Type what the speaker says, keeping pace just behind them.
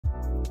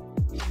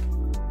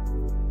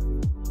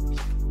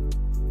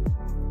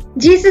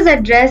Jesus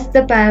addressed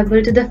the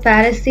parable to the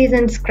Pharisees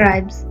and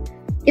scribes.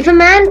 If a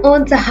man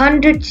owns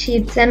 100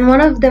 sheep and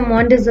one of them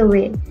wanders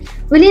away,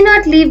 will he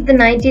not leave the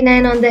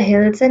 99 on the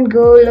hills and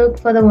go look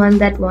for the one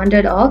that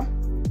wandered off?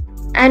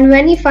 And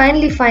when he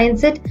finally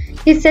finds it,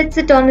 he sets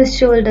it on his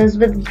shoulders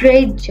with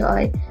great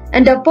joy.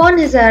 And upon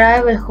his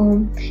arrival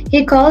home,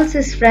 he calls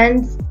his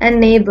friends and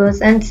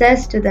neighbors and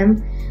says to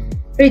them,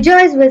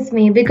 "Rejoice with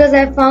me, because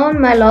I found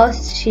my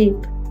lost sheep."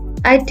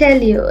 I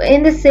tell you,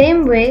 in the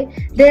same way,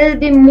 there will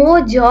be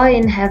more joy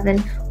in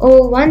heaven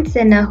over one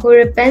sinner who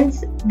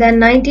repents than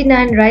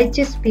 99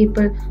 righteous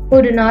people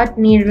who do not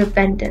need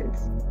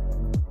repentance.